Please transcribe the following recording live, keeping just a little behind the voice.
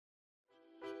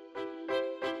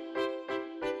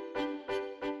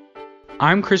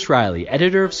I'm Chris Riley,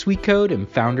 editor of Sweet Code and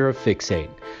founder of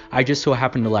Fixate. I just so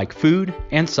happen to like food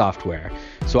and software,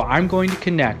 so I'm going to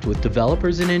connect with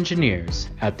developers and engineers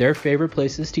at their favorite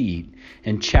places to eat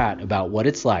and chat about what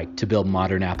it's like to build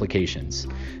modern applications.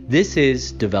 This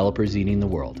is Developers Eating the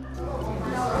World.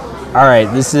 All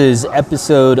right, this is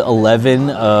episode 11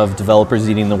 of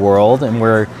Developers Eating the World, and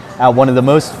we're at one of the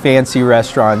most fancy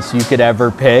restaurants you could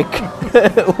ever pick,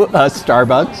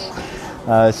 Starbucks.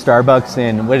 Starbucks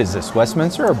in, what is this,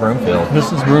 Westminster or Broomfield?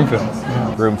 This is Broomfield.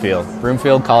 Yeah.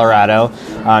 Broomfield, Colorado.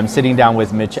 I'm sitting down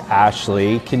with Mitch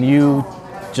Ashley. Can you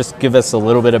just give us a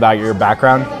little bit about your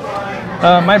background?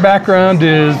 My background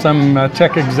is I'm a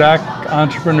tech exec,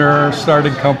 entrepreneur,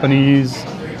 started companies,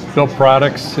 built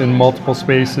products in multiple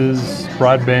spaces,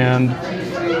 broadband,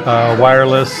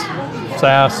 wireless,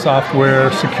 SaaS,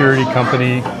 software, security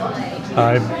company.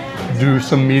 I do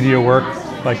some media work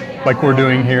like we're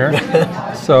doing here.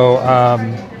 So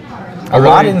a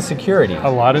lot in security. A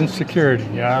lot in security,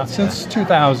 yeah. Since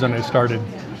 2000 I started,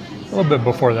 a little bit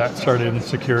before that, started in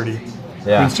security.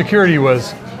 Yeah. When security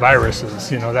was viruses,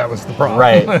 that was the problem.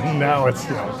 Right. Now it's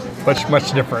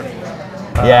much different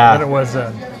than it was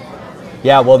then.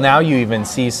 Yeah, well now you even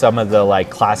see some of the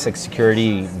classic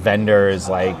security vendors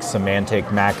like Symantec,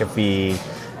 McAfee,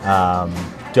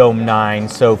 Dome9,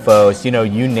 Sophos,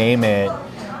 you name it,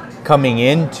 coming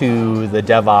into the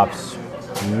DevOps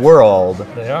world.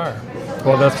 They are.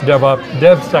 Well, that's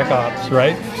DevSecOps,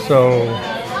 right? So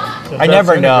I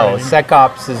never know.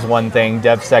 SecOps is one thing,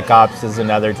 DevSecOps is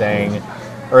another thing.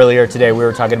 Earlier today we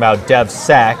were talking about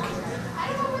DevSec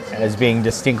as being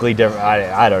distinctly different.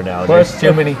 I don't know. There's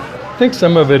too many. I think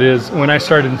some of it is, when I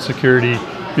started in security,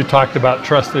 you talked about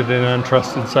trusted and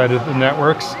untrusted side of the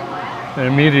networks, and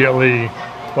immediately,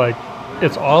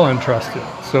 it's all untrusted.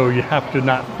 So you have to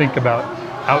not think about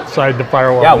outside the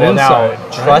firewall. Yeah, well inside,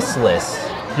 now trustless.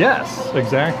 Right? Yes,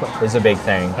 exactly. Is a big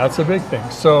thing. That's a big thing.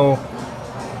 So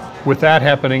with that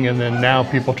happening, and then now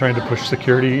people trying to push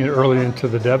security early into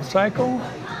the dev cycle,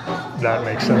 that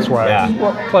makes sense why. Yeah.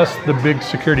 Well, plus the big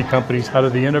security companies, how do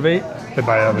they innovate? They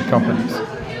buy other companies.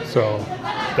 So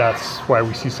that's why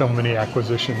we see so many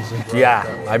acquisitions. Yeah,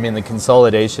 I mean the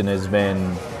consolidation has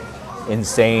been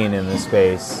insane in this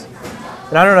space.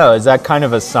 And I don't know, is that kind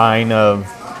of a sign of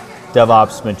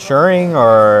DevOps maturing,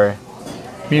 or?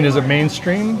 Is it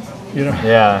mainstream?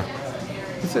 Yeah.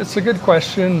 It's a good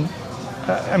question.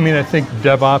 I think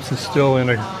DevOps is still in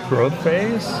a growth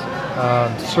phase.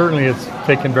 Certainly it's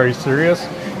taken very serious.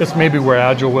 It's maybe where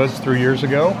Agile was 3 years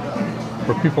ago,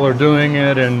 where people are doing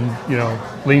it and,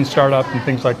 lean startup and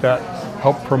things like that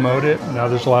help promote it. Now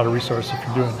there's a lot of resources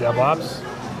for doing DevOps.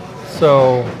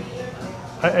 So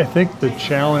I think the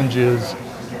challenge is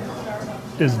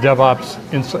DevOps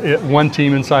one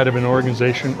team inside of an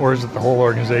organization, or is it the whole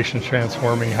organization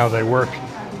transforming how they work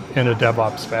in a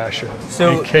DevOps fashion?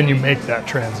 So, and can you make that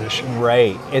transition?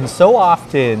 Right. And so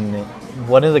often,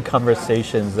 one of the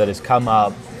conversations that has come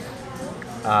up,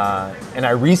 and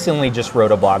I recently just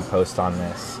wrote a blog post on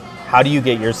this. How do you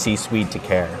get your C-suite to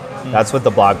care? That's what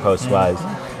the blog post was.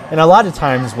 And a lot of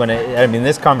times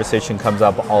this conversation comes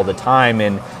up all the time,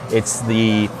 and it's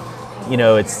the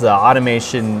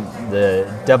automation, the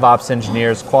DevOps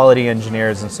engineers, quality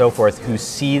engineers, and so forth who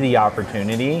see the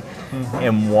opportunity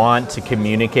and want to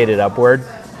communicate it upward,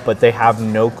 but they have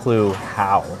no clue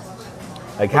how.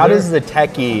 How does the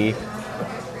techie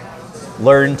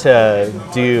learn to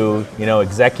do,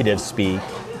 executive speak?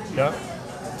 Yeah.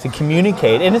 To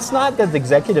communicate, and it's not that the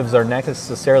executives are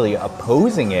necessarily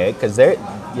opposing it, because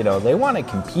they want to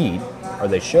compete, or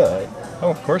they should. Oh,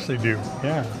 of course they do.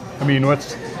 Yeah.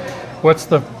 What's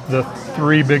the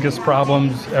three biggest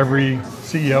problems every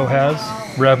CEO has?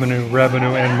 Revenue,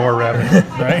 and more revenue,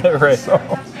 right? Right. So,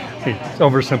 it's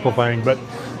oversimplifying, but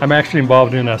I'm actually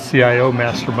involved in a CIO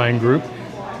mastermind group,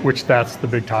 which that's the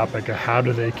big topic of how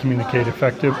do they communicate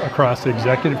effective across the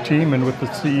executive team and with the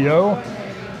CEO.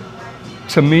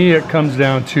 To me, it comes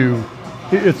down to,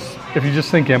 if you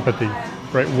just think empathy,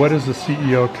 right? What does the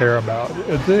CEO care about?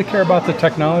 Do they care about the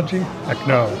technology? Heck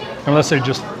no, unless they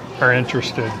just are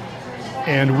interested.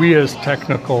 And we as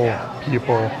technical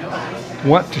people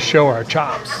want to show our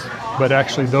chops, but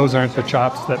actually those aren't the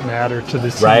chops that matter to the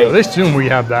CEO. Right. They assume we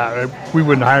have that. We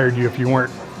wouldn't hire you if you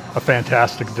weren't a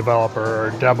fantastic developer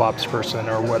or DevOps person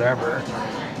or whatever.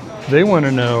 They want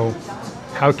to know,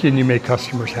 how can you make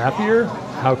customers happier?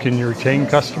 How can you retain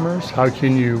customers? How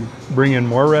can you bring in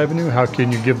more revenue? How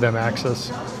can you give them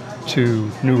access to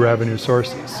new revenue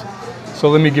sources? So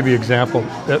let me give you an example.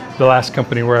 At the last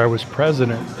company where I was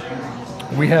president,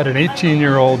 we had an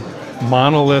 18-year-old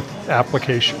monolith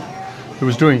application. It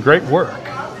was doing great work,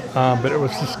 but it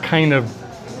was just kind of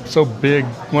so big,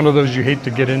 one of those you hate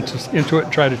to get into it and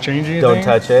try to change anything. Don't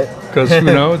touch it. Because who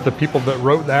knows, the people that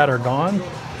wrote that are gone.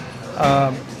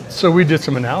 So we did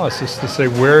some analysis to say,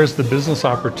 where is the business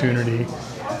opportunity?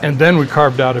 And then we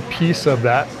carved out a piece of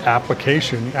that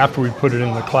application after we put it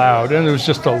in the cloud. And it was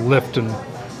just a lift and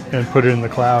put it in the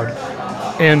cloud.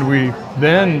 And we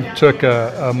then took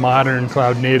a modern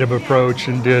cloud native approach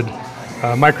and did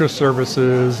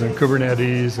microservices and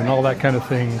Kubernetes and all that kind of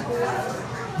thing,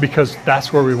 because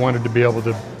that's where we wanted to be able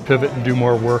to pivot and do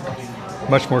more work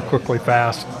much more quickly,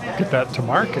 fast, get that to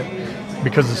market,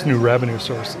 because it's new revenue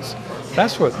sources.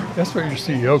 That's what your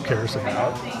CEO cares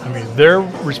about. I mean, they're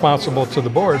responsible to the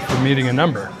board for meeting a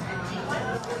number.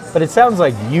 But it sounds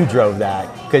like you drove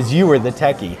that because you were the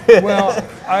techie. Well,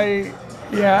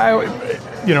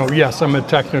 yes, I'm a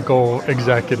technical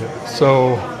executive.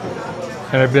 So,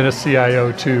 and I've been a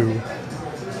CIO too.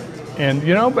 And,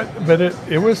 but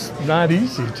it was not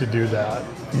easy to do that.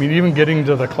 I mean, even getting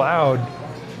to the cloud,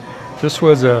 this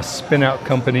was a spin-out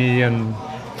company and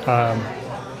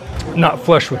not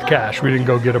flush with cash. We didn't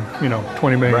go get a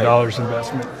 $20 million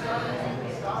investment.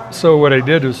 So what I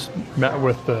did is met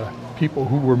with the people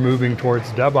who were moving towards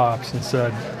DevOps and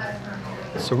said,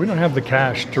 so we don't have the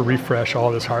cash to refresh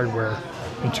all this hardware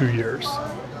in 2 years.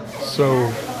 So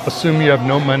assume you have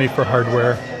no money for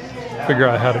hardware, figure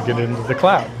out how to get into the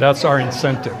cloud. That's our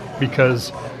incentive,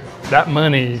 because that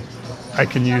money I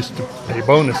can use to pay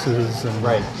bonuses and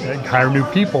hire new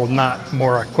people, not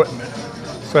more equipment.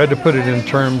 So I had to put it in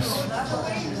terms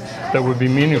that would be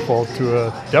meaningful to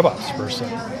a DevOps person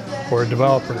or a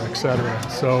developer, et cetera.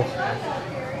 So,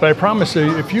 but I promise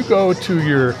you, if you go to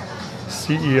your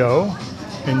CEO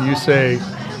and you say,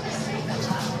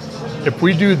 if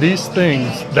we do these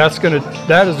things, that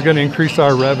is going to increase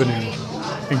our revenue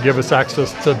and give us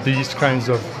access to these kinds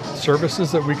of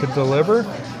services that we could deliver,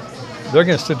 they're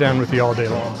going to sit down with you all day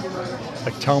long.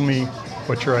 Like, tell me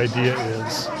what your idea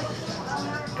is.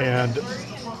 And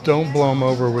don't blow them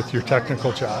over with your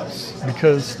technical chops,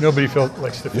 because nobody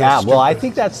likes to feel stupid. Well, I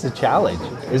think that's the challenge.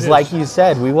 Is like you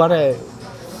said,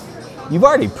 you've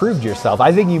already proved yourself.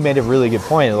 I think you made a really good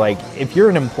point. Like, if you're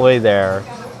an employee there,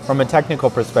 from a technical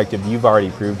perspective, you've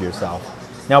already proved yourself.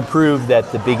 Now prove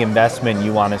that the big investment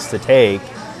you want us to take.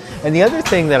 And the other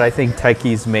thing that I think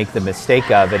techies make the mistake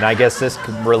of, and I guess this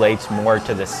relates more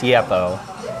to the CFO,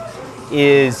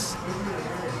 is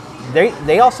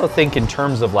they also think in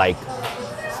terms of like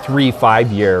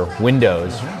 3-5 year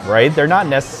windows, right? They're not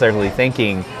necessarily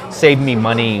thinking, save me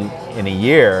money in a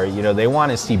year. They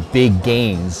want to see big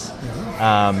gains.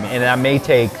 And that may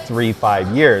take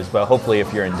 3-5 years, but hopefully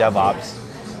if you're in DevOps,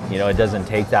 it doesn't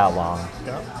take that long.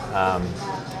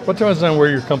 What depends on where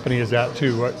your company is at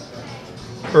too. What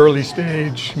early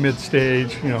stage, mid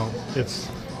stage, it's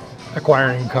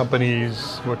acquiring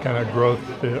companies, what kind of growth,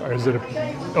 is it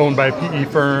owned by a PE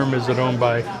firm, is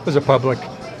it public?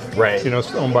 Right.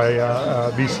 Owned by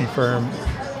a VC firm.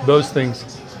 Those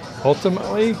things,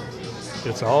 ultimately,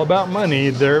 it's all about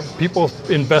money. People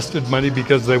invested money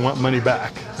because they want money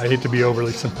back. I hate to be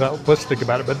overly simplistic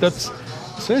about it, but that's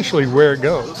essentially where it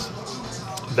goes.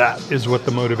 That is what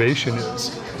the motivation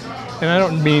is. And I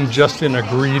don't mean just in a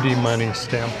greedy money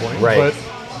standpoint, but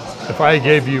if I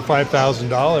gave you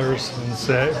 $5,000 and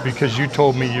said, because you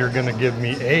told me you're going to give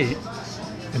me 8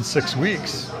 in 6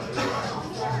 weeks,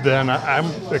 then I'm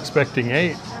expecting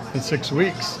 8 in 6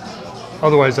 weeks.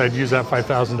 Otherwise, I'd use that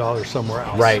 $5,000 somewhere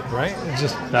else. Right. It's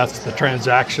just, that's the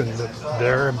transaction that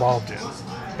they're involved in.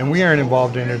 And we aren't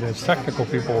involved in it as technical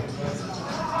people.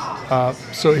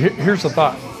 So here's the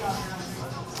thought.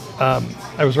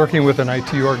 I was working with an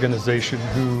IT organization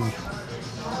who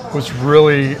was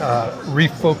really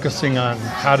refocusing on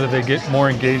how do they get more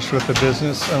engaged with the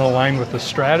business and align with the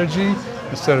strategy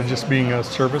instead of just being a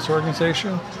service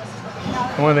organization.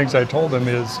 And one of the things I told them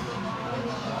is,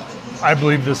 I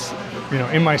believe this,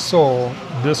 in my soul,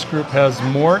 this group has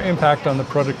more impact on the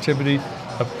productivity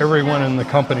of everyone in the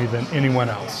company than anyone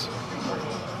else.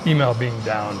 Email being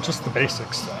down, just the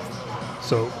basic stuff.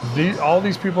 So all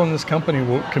these people in this company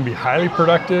can be highly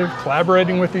productive,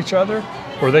 collaborating with each other,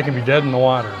 or they can be dead in the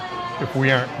water if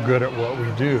we aren't good at what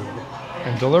we do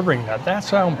and delivering that. That's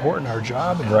how important our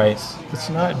job is. Right. It's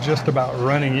not just about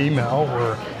running email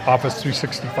or Office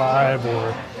 365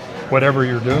 or whatever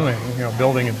you're doing,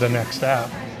 building the next app.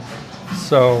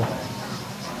 So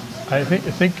I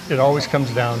think it always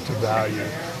comes down to value.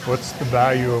 What's the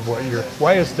value of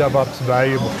why is DevOps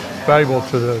valuable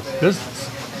to the business?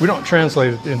 We don't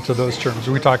translate it into those terms.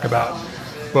 We talk about,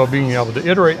 being able to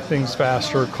iterate things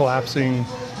faster, collapsing,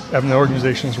 having the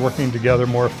organizations working together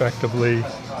more effectively,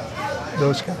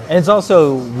 those kind of things. And it's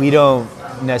also, we don't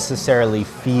necessarily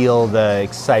feel the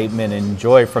excitement and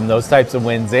joy from those types of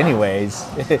wins anyways.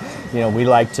 We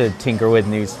like to tinker with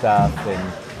new stuff,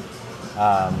 and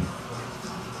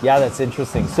yeah, that's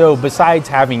interesting. So besides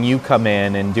having you come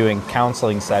in and doing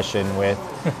counseling session with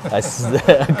a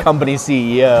company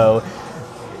CEO,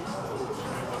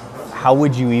 how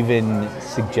would you even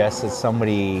suggest that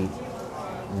somebody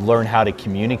learn how to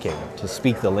communicate, to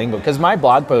speak the lingo? Because my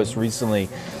blog post recently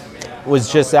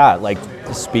was just that, like,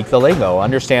 speak the lingo,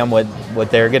 understand what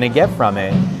they're going to get from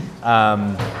it.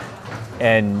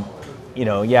 And,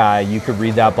 you could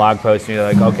read that blog post and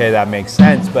you're like, okay, that makes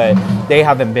sense, but they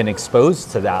haven't been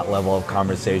exposed to that level of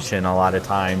conversation a lot of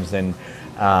times. And,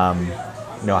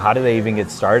 how do they even get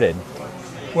started?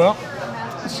 Well,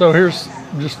 so here's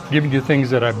just giving you things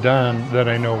that I've done that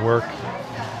I know work.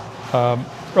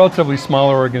 Relatively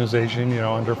smaller organization,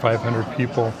 under 500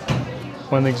 people.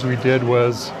 One of the things we did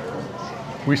was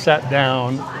we sat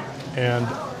down and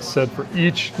said for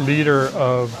each leader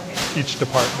of each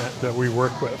department that we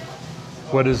work with,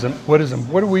 what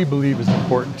do we believe is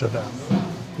important to them?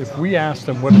 If we asked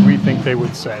them what do we think they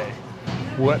would say,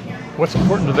 what's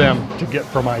important to them to get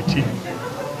from IT?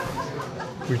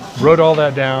 We wrote all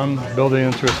that down, built it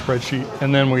into a spreadsheet,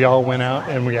 and then we all went out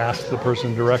and we asked the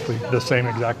person directly the same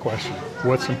exact question.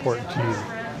 What's important to you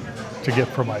to get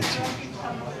from IT?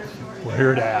 We're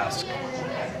here to ask.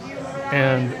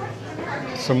 And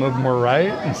some of them were right,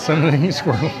 and some of these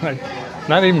were like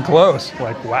not even close.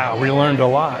 Like, wow, we learned a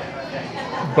lot.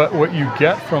 But what you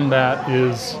get from that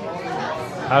is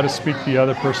how to speak the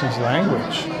other person's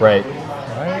language. Right.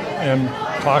 And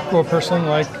talk to a person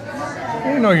like,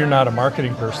 you're not a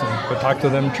marketing person, but talk to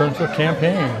them in terms of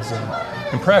campaigns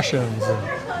and impressions,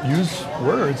 and use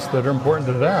words that are important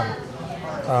to them.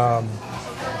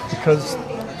 Because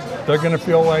they're going to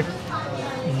feel like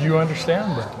you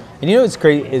understand them. And what's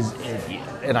great is,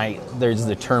 there's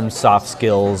the term soft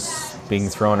skills being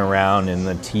thrown around and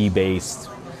the T-based,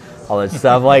 all that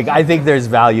stuff. Like, I think there's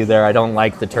value there. I don't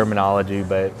like the terminology,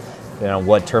 but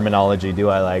what terminology do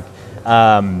I like?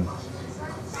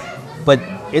 But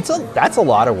that's a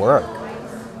lot of work,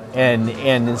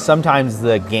 and sometimes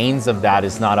the gains of that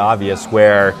is not obvious.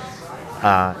 Where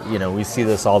we see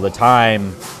this all the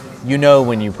time.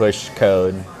 When you push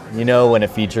code, when a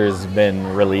feature has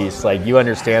been released, like, you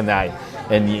understand that,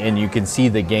 and you can see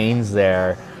the gains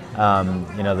there.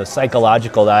 The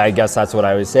psychological, I guess that's what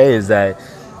I would say, is that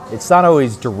it's not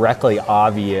always directly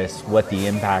obvious what the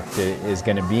impact is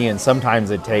going to be, and sometimes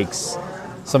it takes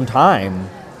some time.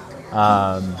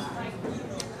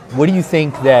 What do you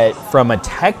think that from a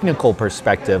technical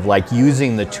perspective, like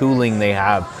using the tooling they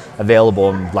have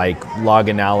available, like log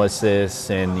analysis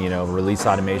and release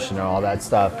automation and all that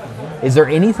stuff, is there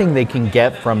anything they can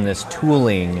get from this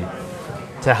tooling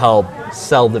to help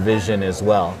sell the vision as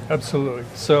well? Absolutely.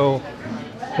 So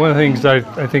one of the things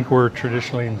I think we're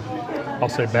traditionally, I'll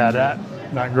say, bad at,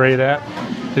 not great at,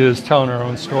 is telling our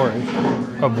own story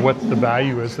of what the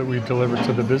value is that we deliver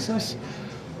to the business.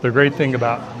 The great thing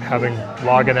about having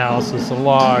log analysis and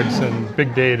logs and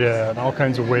big data and all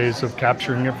kinds of ways of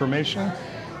capturing information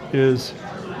is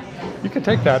you can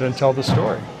take that and tell the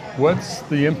story. What's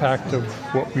the impact of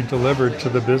what we delivered to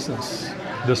the business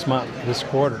this month, this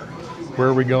quarter? Where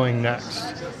are we going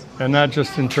next? And not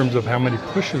just in terms of how many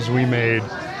pushes we made.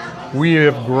 We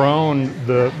have grown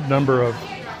the number of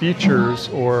features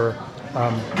or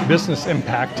business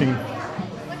impacting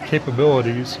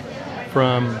capabilities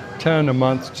from 10 a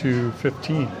month to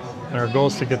 15. And our goal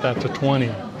is to get that to 20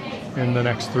 in the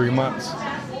next 3 months.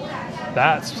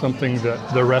 That's something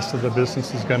that the rest of the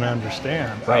business is going to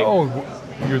understand. Right. Oh,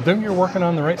 you're working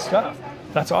on the right stuff.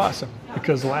 That's awesome.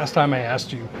 Because the last time I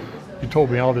asked you, you told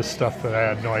me all this stuff that I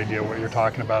had no idea what you're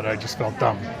talking about. I just felt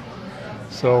dumb.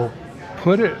 So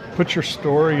put your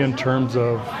story in terms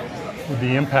of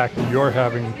the impact that you're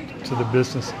having to the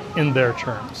business in their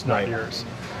terms, not yours.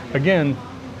 Again,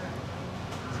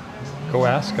 go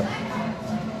ask them.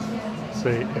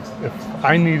 Say, if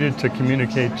I needed to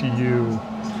communicate to you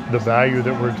the value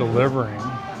that we're delivering,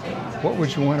 what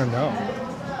would you want to know?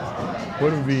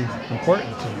 What would be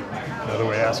important to you? Another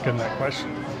way of asking that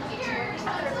question.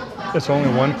 It's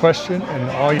only one question, and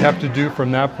all you have to do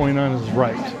from that point on is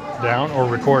write down or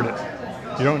record it.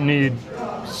 You don't need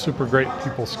super great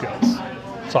people skills,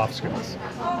 soft skills.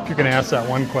 If you can ask that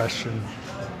one question.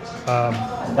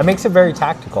 That makes it very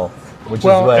tactical.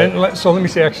 So let me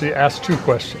say, actually ask two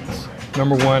questions.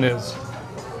 Number one is,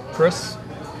 Chris,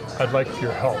 I'd like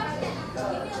your help.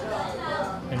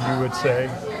 And you would say,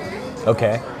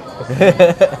 okay.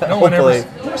 No one ever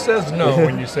says no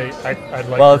when you say, I'd like your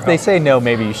help. Well, if they say no,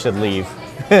 maybe you should leave.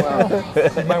 Well,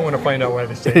 you might want to find out why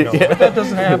they say no, but that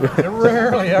doesn't happen. It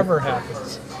rarely ever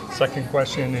happens. Second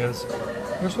question is,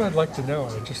 here's what I'd like to know,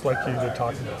 and I'd just like you to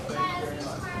talk about it.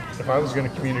 If I was going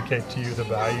to communicate to you the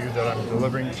value that I'm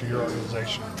delivering to your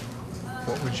organization,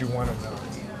 what would you want to know?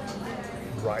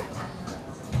 Right.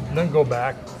 And then go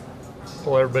back,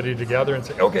 pull everybody together and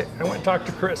say, okay, I went and talked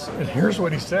to Chris, and here's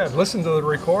what he said. Listen to the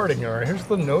recording, or here's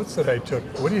the notes that I took.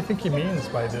 What do you think he means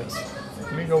by this?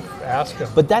 Let me go ask him.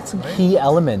 But that's a key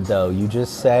element, though, you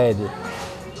just said,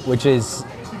 which is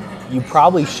you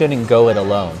probably shouldn't go it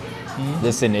alone,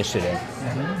 this initiative.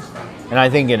 And I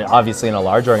think obviously in a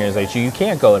large organization, you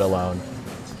can't go it alone.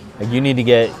 Like you need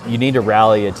to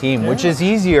rally a team, which is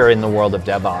easier in the world of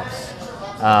DevOps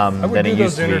than it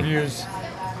used to be. Interviews,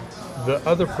 the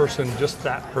other person, just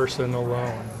that person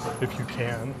alone, if you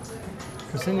can.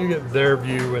 Because then you get their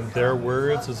view and their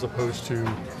words as opposed to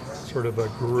sort of a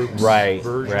group version of the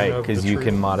truth. Right, because you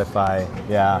can modify,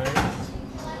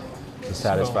 to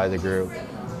satisfy the group.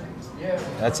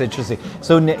 That's interesting.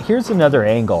 So here's another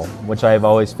angle, which I've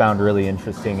always found really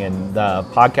interesting. And the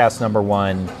podcast number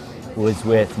 1 was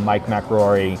with Mike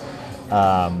McRory,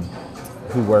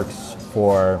 who works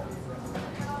for,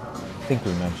 I think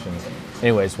we mentioned,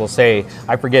 anyways, we'll say,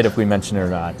 I forget if we mentioned it or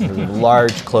not, a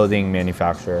large clothing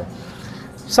manufacturer.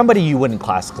 Somebody you wouldn't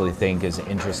classically think is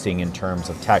interesting in terms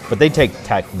of tech, but they take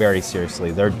tech very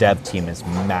seriously. Their dev team is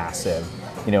massive,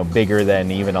 bigger than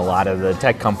even a lot of the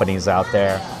tech companies out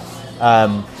there.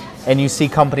 And you see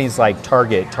companies like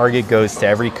Target. Target goes to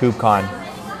every KubeCon,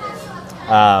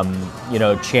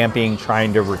 championing,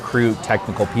 trying to recruit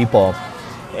technical people.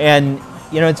 And,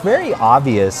 it's very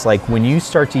obvious, like when you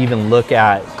start to even look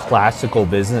at classical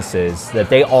businesses, that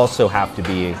they also have to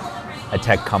be a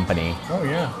tech company. Oh,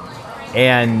 yeah.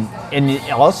 And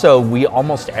also,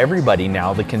 almost everybody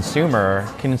now, the consumer,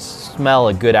 can smell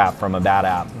a good app from a bad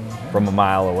app from a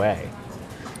mile away.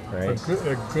 Right.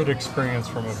 A good experience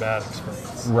from a bad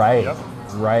experience. Right. Yep.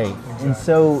 Right. Exactly. And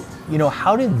so,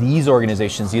 how do these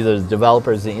organizations, either the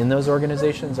developers in those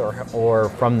organizations or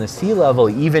from the C-level,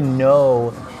 even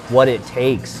know what it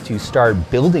takes to start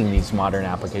building these modern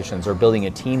applications or building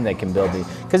a team that can build these?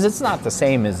 Because it's not the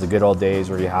same as the good old days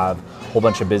where you have a whole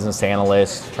bunch of business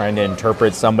analysts trying to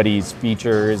interpret somebody's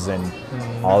features and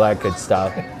all that good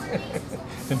stuff.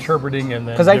 Interpreting and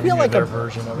then Because I feel like their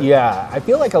version of it. Yeah, I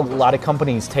feel like a lot of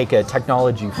companies take a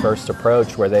technology-first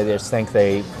approach where they just think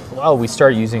we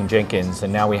started using Jenkins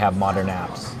and now we have modern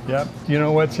apps. Yep. You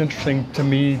know what's interesting to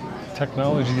me?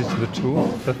 Technology is the tool.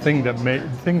 The thing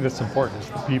that's important is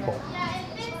the people,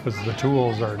 because the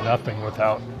tools are nothing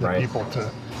without the people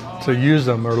to use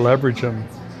them or leverage them.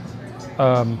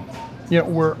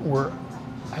 We're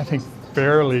I think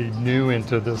fairly new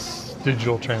into this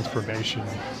digital transformation.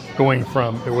 Going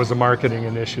from, it was a marketing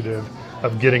initiative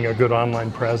of getting a good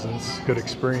online presence, good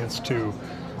experience, to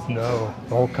no,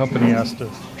 the whole company has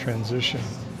to transition.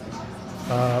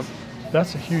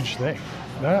 That's a huge thing.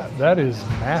 That is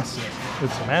massive.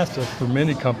 It's massive for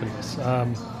many companies. I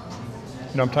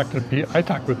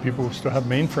talk with people who still have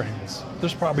mainframes.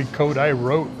 There's probably code I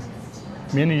wrote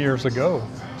many years ago,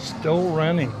 still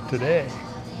running today.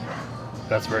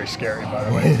 That's very scary, by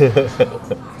the way.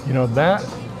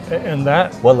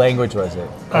 That. What language was it?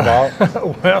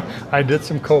 COBOL? Well, I did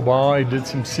some COBOL, I did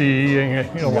some C,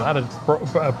 and a lot of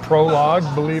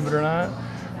Prolog, believe it or not.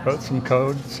 Wrote some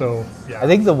code, so yeah. I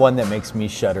think the one that makes me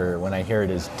shudder when I hear it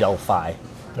is Delphi.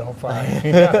 Delphi.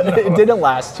 It didn't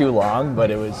last too long, but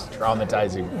it was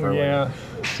traumatizing for me.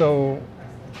 So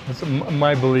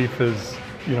my belief is,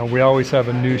 we always have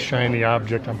a new shiny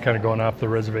object. I'm kind of going off the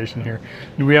reservation here.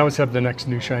 We always have the next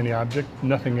new shiny object.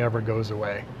 Nothing ever goes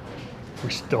away. We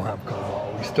still have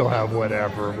COBOL. We still have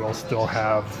whatever. We'll still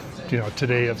have,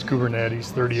 today it's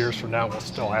Kubernetes. 30 years from now, we'll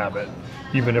still have it,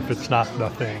 even if it's not the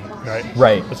thing, right?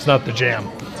 Right. It's not the jam,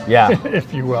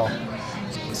 if you will.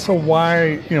 So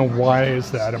why is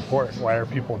that important? Why are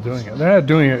people doing it? They're not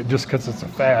doing it just because it's a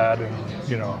fad and,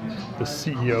 the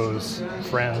CEO's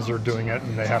friends are doing it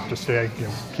and they have to stay,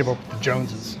 keep up with the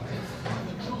Joneses.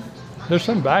 There's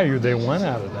some value they want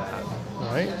out of that,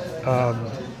 right?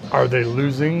 Are we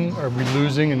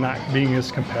losing and not being as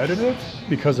competitive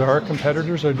because our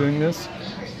competitors are doing this?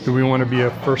 Do we want to be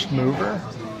a first mover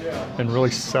and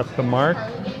really set the mark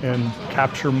and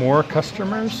capture more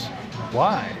customers?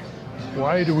 Why?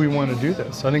 Why do we want to do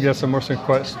this? I think that's one of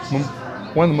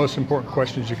the most important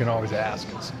questions you can always ask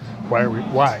is, why?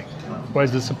 Why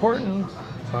is this important?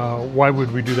 Why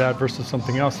would we do that versus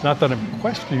something else? Not that I'm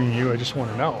questioning you, I just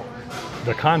want to know.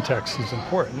 The context is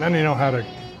important. Then you know how to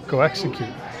go execute.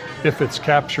 If it's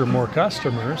capture more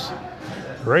customers,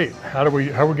 great. How are we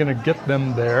going to get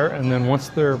them there? And then once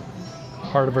they're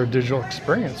part of our digital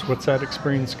experience. What's that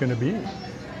experience going to be?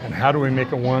 And how do we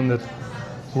make it one that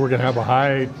we're going to have a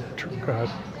high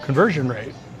conversion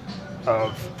rate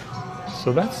of?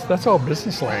 So that's all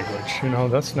business language,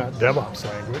 that's not DevOps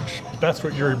language. That's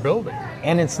what you're building.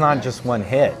 And it's not just one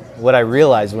hit. What I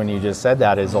realized when you just said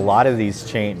that is a lot of these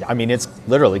change, it's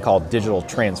literally called digital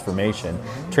transformation.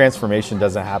 Transformation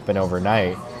doesn't happen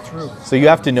overnight. True. So you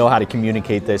have to know how to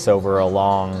communicate this over a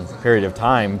long period of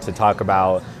time to talk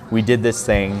about, we did this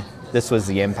thing, this was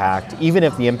the impact. Even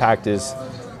if the impact is,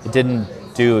 it didn't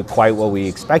do quite what we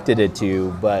expected it to,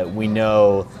 but we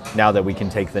know now that we can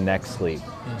take the next leap.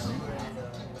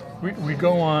 We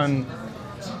go on,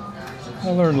 I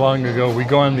learned long ago, we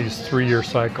go on these 3-year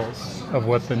cycles of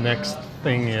what the next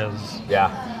thing is.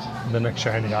 Yeah. The next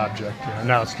shiny object.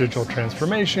 Now it's digital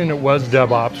transformation, it was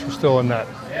DevOps, we're still in that,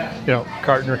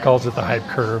 Gartner calls it the hype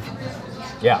curve.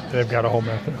 Yeah. They've got a whole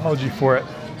methodology for it.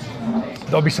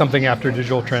 There'll be something after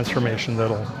digital transformation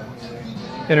that'll,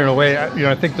 and in a way,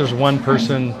 I think there's one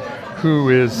person who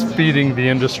is feeding the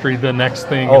industry the next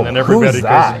thing, and then everybody who's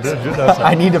that? goes.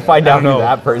 I need to find out who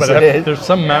that person is. There's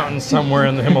some mountain somewhere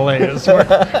in the Himalayas where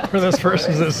this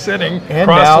person is sitting and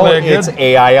now it's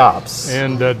AI ops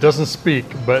and doesn't speak,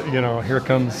 but here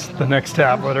comes the next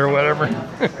tablet or whatever.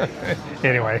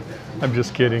 Anyway, I'm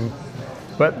just kidding.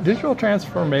 But digital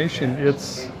transformation,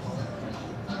 it's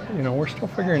we're still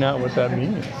figuring out what that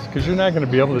means, because you're not going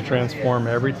to be able to transform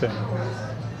everything.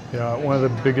 One of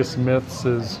the biggest myths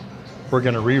is we're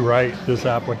going to rewrite this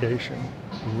application.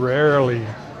 Rarely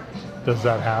does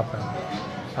that happen.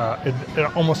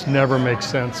 It almost never makes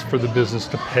sense for the business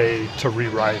to pay to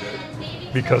rewrite it,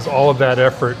 because all of that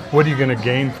effort, what are you going to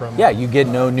gain from it? Yeah, you get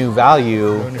no new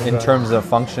value in terms of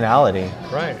functionality.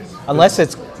 Right. Unless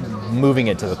it's moving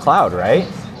it to the cloud, right?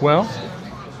 Well,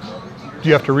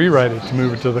 you have to rewrite it to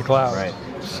move it to the cloud. Right.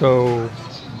 So,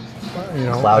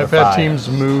 I've had teams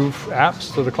move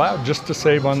apps to the cloud just to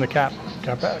save on the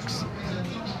CapEx.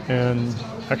 And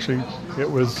actually, it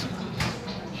was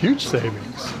huge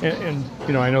savings. And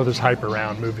I know there's hype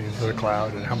around moving to the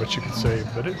cloud and how much you can save,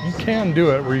 but you can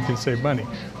do it where you can save money.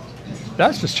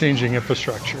 That's just changing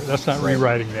infrastructure. That's not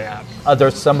rewriting the app.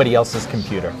 There's somebody else's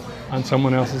computer. On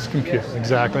someone else's computer,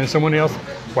 exactly. And someone else,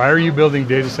 why are you building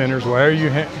data centers? Why are you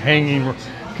hanging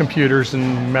computers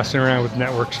and messing around with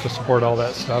networks to support all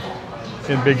that stuff?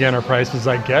 In big enterprises,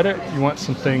 I get it. You want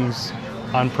some things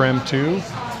on-prem too,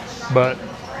 but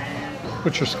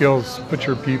put your skills, put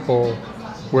your people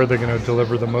where they're going to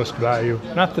deliver the most value.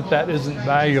 Not that that isn't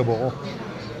valuable.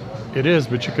 It is,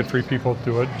 but you could free people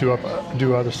to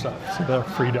do other stuff, so they're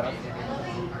freed up.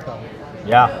 So.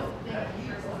 Yeah.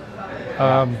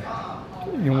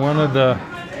 One of the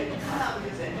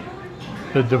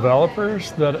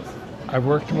developers that I've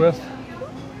worked with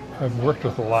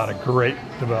a lot of great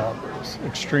developers,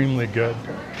 extremely good.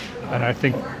 And I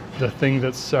think the thing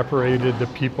that separated the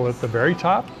people at the very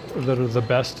top, that are the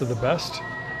best of the best,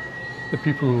 the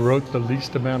people who wrote the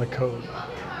least amount of code.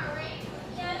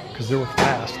 Because they were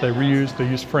fast, they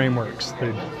used frameworks,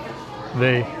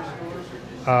 they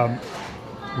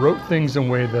wrote things in a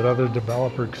way that other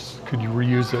developers could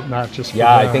reuse it, not just for them.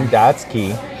 I think that's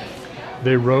key.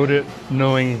 They wrote it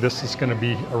knowing this is going to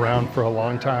be around for a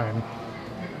long time,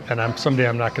 and someday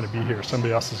I'm not going to be here.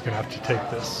 Somebody else is going to have to take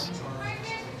this.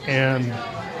 And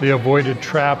they avoided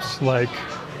traps like,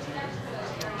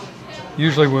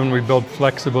 usually when we build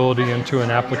flexibility into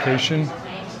an application,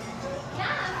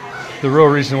 the real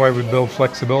reason why we build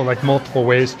flexibility, like multiple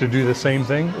ways to do the same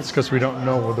thing, is because we don't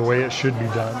know the way it should be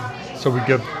done. So we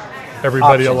give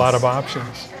everybody a lot of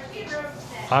options.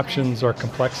 Options are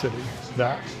complexity.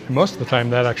 Most of the time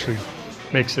that actually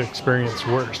makes the experience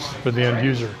worse for the end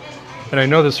user. And I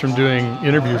know this from doing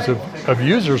interviews of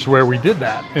users where we did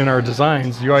that in our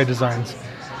designs, UI designs.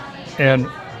 And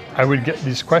I would get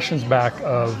these questions back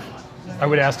I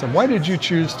would ask them, why did you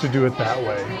choose to do it that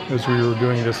way as we were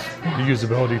doing this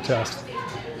usability test?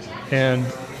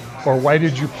 Or why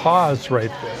did you pause right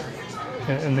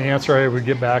there? And the answer I would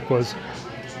get back was,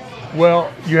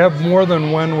 well, you have more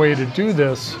than one way to do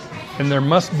this, and there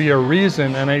must be a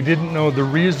reason, and I didn't know the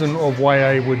reason of why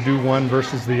I would do one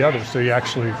versus the other. So you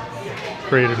actually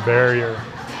created a barrier,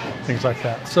 things like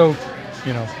that. So,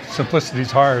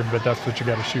 simplicity's hard, but that's what you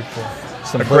got to shoot for.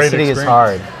 Simplicity is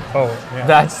hard. Oh, yeah.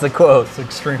 That's the quote. It's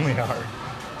extremely hard.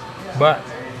 But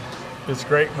it's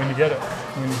great when you get it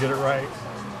right.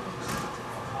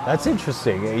 That's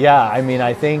interesting. Yeah,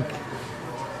 I think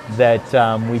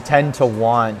that we tend to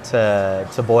want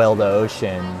to boil the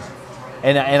ocean.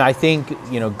 And I think,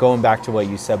 going back to what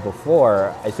you said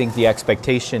before, I think the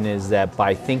expectation is that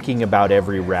by thinking about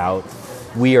every route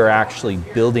we are actually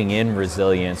building in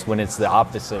resilience when it's the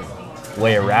opposite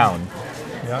way around.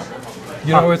 Yeah.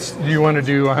 You know, do you want to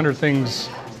do 100 things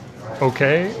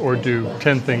okay or do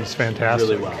 10 things fantastic?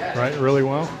 Really well. Right? Really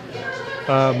well.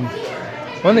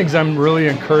 One of the things I'm really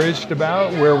encouraged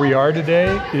about where we are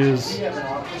today is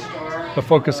the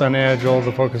focus on Agile,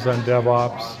 the focus on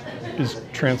DevOps is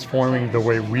transforming the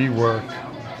way we work,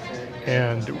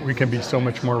 and we can be so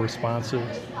much more responsive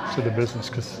to the business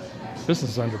because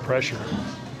business is under pressure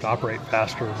to operate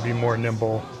faster, be more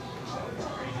nimble,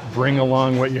 bring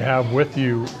along what you have with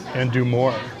you and do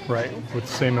more, right? With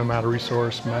the same amount of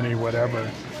resource, money, whatever.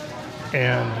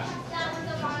 And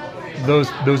those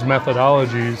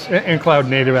methodologies and cloud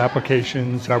native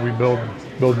applications, how we build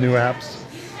new apps,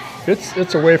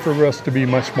 it's a way for us to be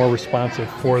much more responsive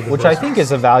for the Which business. I think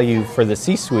is a value for the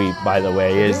C-suite, by the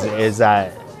way, is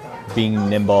that being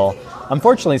nimble.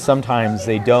 Unfortunately, sometimes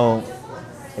you don't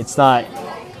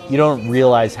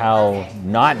realize how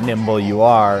not nimble you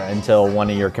are until one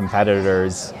of your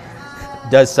competitors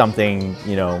does something,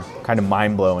 kind of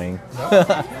mind-blowing.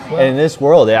 And in this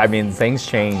world, I mean, things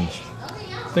change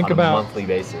Think on about a monthly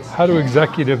basis. how do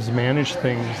executives manage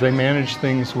things? They manage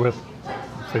things with,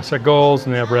 they set goals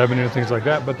and they have revenue and things like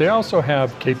that, but they also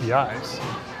have KPIs.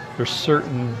 There's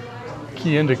certain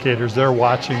key indicators they're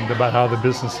watching about how the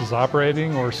business is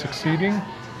operating or succeeding.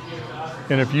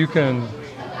 And if you can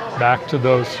back to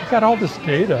those, you've got all this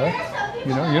data,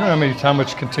 you know how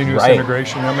much continuous Right.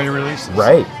 integration, how many releases,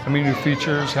 Right. how many new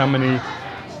features, how many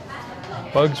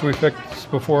bugs we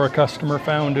fixed before a customer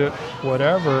found it,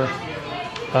 whatever.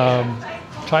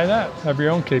 Tie that, have your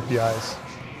own KPIs.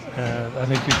 And I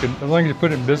think you can, as long as you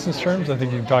put it in business terms, I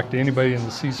think you can talk to anybody in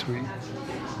the C-suite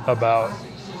about,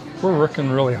 we're working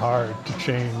really hard to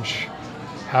change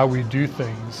how we do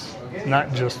things,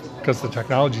 not just because the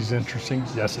technology is interesting,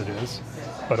 yes it is,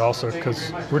 but also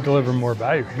because we're delivering more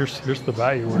value. Here's the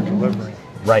value we're delivering.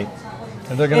 Right.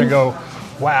 And they're going to go,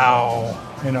 wow,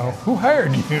 who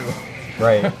hired you?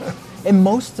 Right. And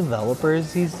most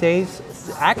developers these days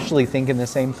actually think in the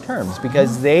same terms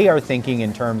because they are thinking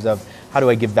in terms of how do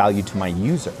I give value to my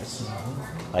users?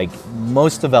 Like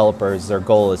most developers, their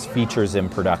goal is features in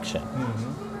production.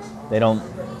 They don't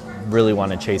really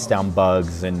want to chase down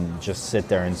bugs and just sit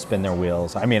there and spin their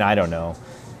wheels. I mean, I don't know.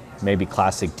 Maybe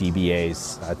classic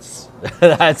DBAs.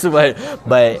 That's what.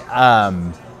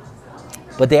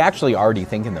 But they actually already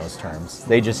think in those terms.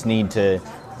 They just need to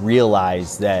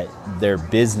realize that their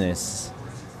business,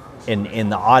 in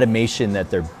the automation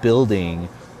that they're building,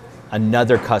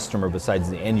 another customer besides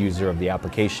the end user of the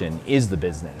application is the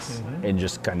business, and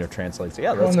just kind of translates.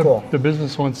 Yeah, that's cool. The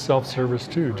business wants self-service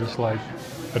too, just like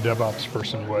a DevOps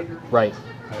person would. Right.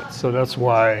 So that's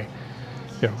why,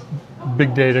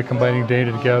 big data, combining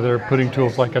data together, putting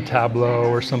tools like a Tableau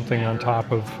or something on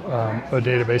top of a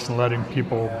database and letting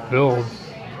people build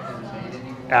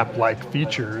app-like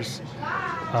features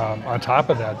on top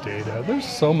of that data. There's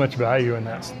so much value in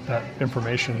that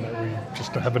information that we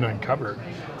just haven't uncovered.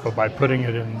 But by putting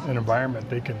it in an environment,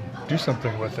 they can do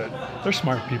something with it. They're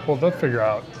smart people. They'll figure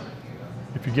out,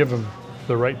 if you give them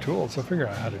the right tools, they'll figure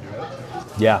out how to do it.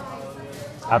 Yeah,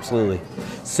 absolutely.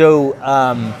 So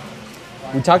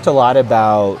we talked a lot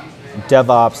about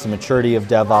DevOps, the maturity of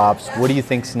DevOps. What do you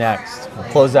think's next? We'll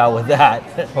close out with that.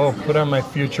 Oh, put on my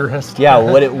futurist. Yeah,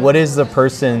 what is the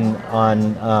person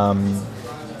on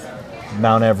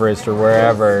Mount Everest or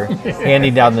wherever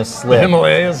handing down the slip? The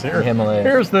Himalayas here. Himalayas.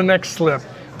 Here's the next slip.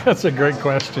 That's a great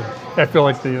question. I feel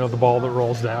like the ball that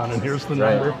rolls down and here's the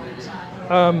number.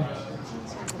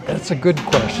 That's a good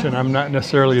question. I'm not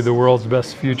necessarily the world's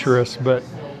best futurist, but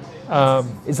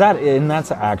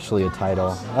that's actually a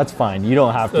title. That's fine. You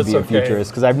don't have to be a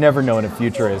futurist because I've never known a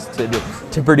futurist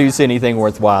to produce anything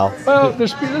worthwhile. Well,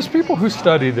 there's people who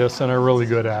study this and are really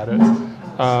good at it,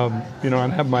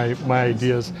 and have my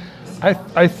ideas.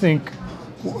 I think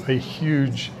a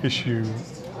huge issue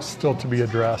still to be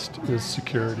addressed is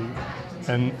security,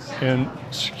 and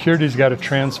security's got to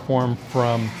transform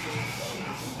from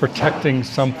protecting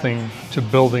something to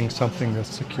building something that's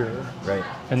secure. Right.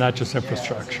 And not just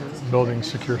infrastructure, building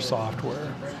secure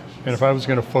software. And if I was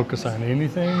going to focus on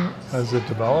anything as a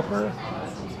developer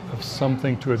of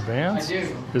something to advance,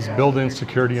 is build in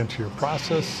security into your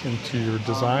process, into your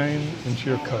design,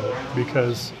 into your code.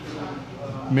 Because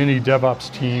many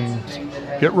DevOps teams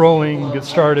get rolling, get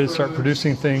started, start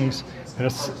producing things,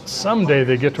 and someday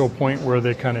they get to a point where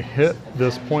they kind of hit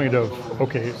this point of,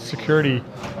 okay, security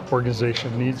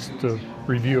organization needs to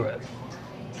review it.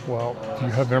 Well, you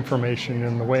have information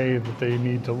in the way that they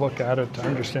need to look at it to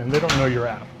understand. They don't know your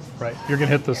app, right? You're going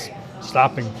to hit this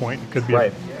stopping point. It could be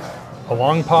a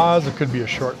long pause. It could be a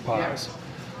short pause.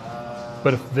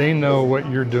 But if they know what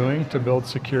you're doing to build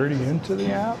security into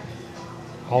the app,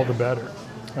 all the better.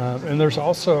 And there's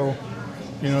also,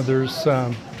 there's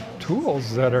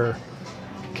tools that are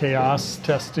chaos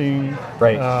testing,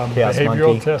 Right, Chaos behavioral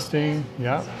Monkey. testing.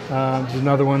 Yeah, there's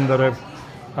another one that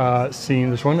I've seen.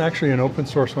 There's one actually, an open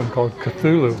source one called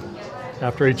Cthulhu,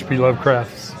 after H.P.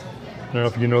 Lovecraft's. I don't know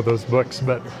if you know those books,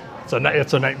 but it's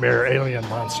a nightmare alien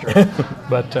monster.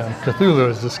 But Cthulhu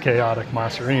is this chaotic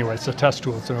monster. Anyway, it's a test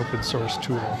tool. It's an open source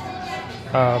tool.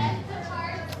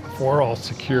 For All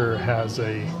Secure has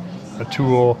a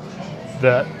tool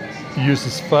that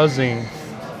uses fuzzing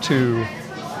to,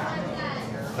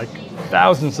 like,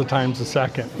 thousands of times a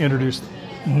second, introduce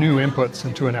new inputs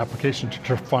into an application to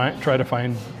try to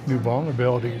find new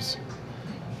vulnerabilities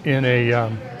in a,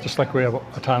 just like we have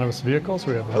autonomous vehicles,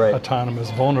 we have Right. autonomous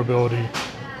vulnerability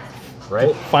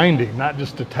Right. finding, not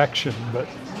just detection, but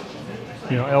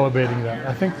elevating that.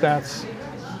 I think that's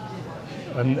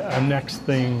a next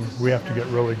thing we have to get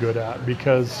really good at,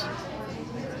 because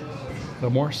the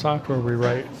more software we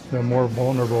write, the more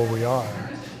vulnerable we are.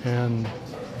 And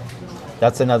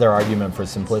That's another argument for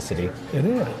simplicity. it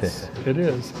is. It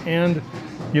is. And,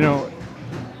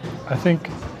 I think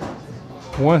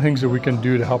one of the things that we can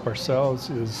do to help ourselves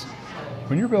is,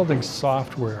 when you're building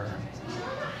software,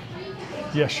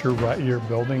 yes, you're right, you're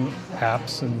building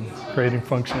apps and creating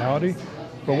functionality,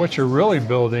 but what you're really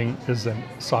building is a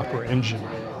software engine,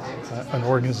 an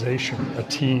organization, a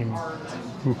team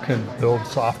who can build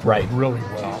software Right. really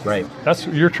well. Right.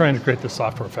 You're trying to create the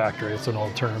software factory. It's an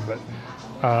old term,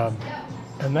 but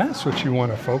and that's what you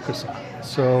want to focus on.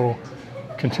 So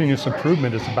continuous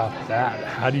improvement is about that.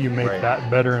 How do you make Right. that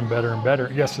better and better and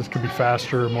better? Yes, this could be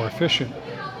faster, more efficient,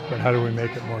 but how do we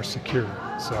make it more secure?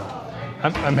 So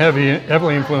I'm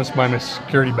heavily influenced by my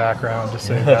security background to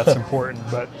say that's important.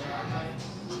 But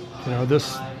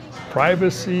this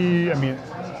privacy,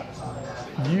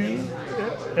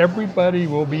 everybody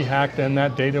will be hacked, and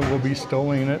that data will be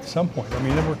stolen at some point.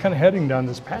 We're kind of heading down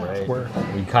this path Right. where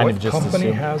We kind what of just company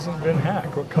assume- hasn't been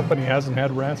hacked? What company hasn't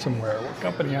had ransomware? What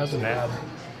company hasn't had?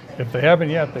 If they haven't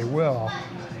yet, they will.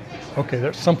 Okay,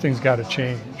 something's got to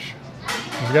change.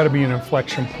 There's got to be an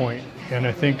inflection point, and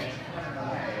I think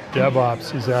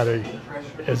DevOps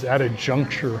is at a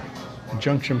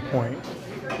junction point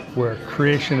where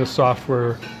creation of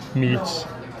software meets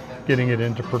getting it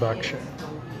into production.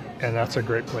 And that's a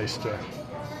great place to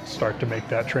start to make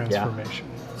that transformation.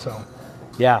 So,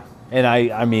 Yeah, and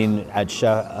I mean, at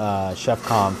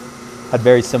ChefConf, had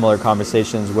very similar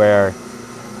conversations where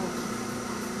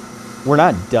we're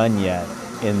not done yet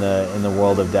in the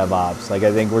world of DevOps. Like,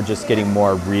 I think we're just getting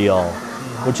more real,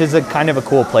 which is a kind of a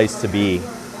cool place to be.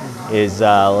 Is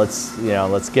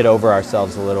let's get over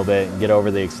ourselves a little bit and get over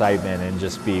the excitement and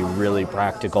just be really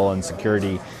practical, and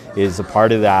security is a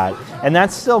part of that, and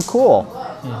that's still cool.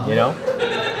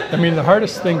 the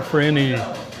hardest thing for any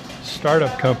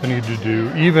startup company to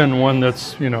do, even one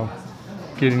that's,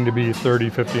 getting to be 30,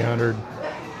 50, $100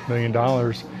 million,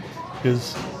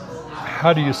 is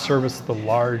how do you service the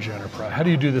large enterprise? How do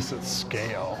you do this at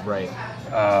scale? Right.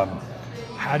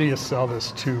 How do you sell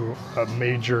this to a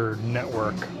major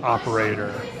network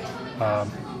operator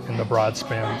in the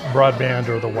broadband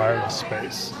or the wireless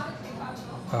space?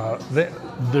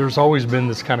 There's always been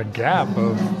this kind of gap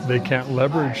of they can't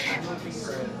leverage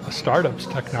a startup's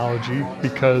technology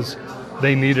because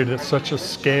they need it at such a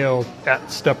scale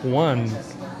at step one.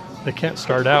 They can't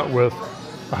start out with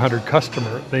 100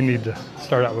 customers. They need to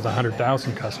start out with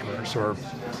 100,000 customers or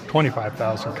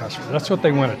 25,000 customers. That's what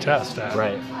they want to test at.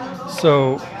 Right.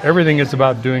 So everything is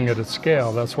about doing it at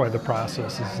scale. That's why the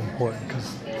process is important,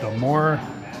 because the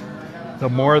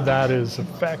more that is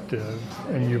effective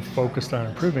and you've focused on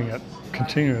improving it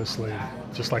continuously,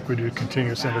 just like we do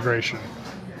continuous integration,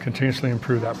 continuously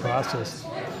improve that process,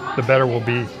 the better we'll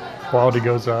be. Quality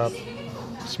goes up,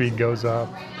 speed goes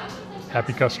up,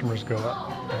 happy customers go up.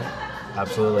 Right?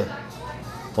 Absolutely.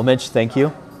 Well, Mitch, thank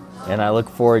you, and I look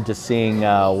forward to seeing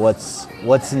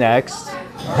what's next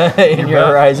in your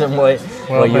horizon. What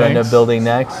you end up thanks. building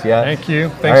next? Yeah. Thank you. All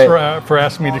Thanks right. for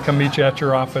asking me to come meet you at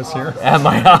your office here. At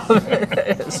my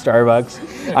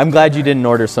Starbucks. I'm glad you didn't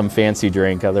order some fancy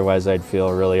drink, otherwise I'd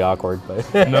feel really awkward.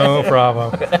 But No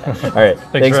problem. all right.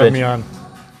 Thanks for having Mitch. me on.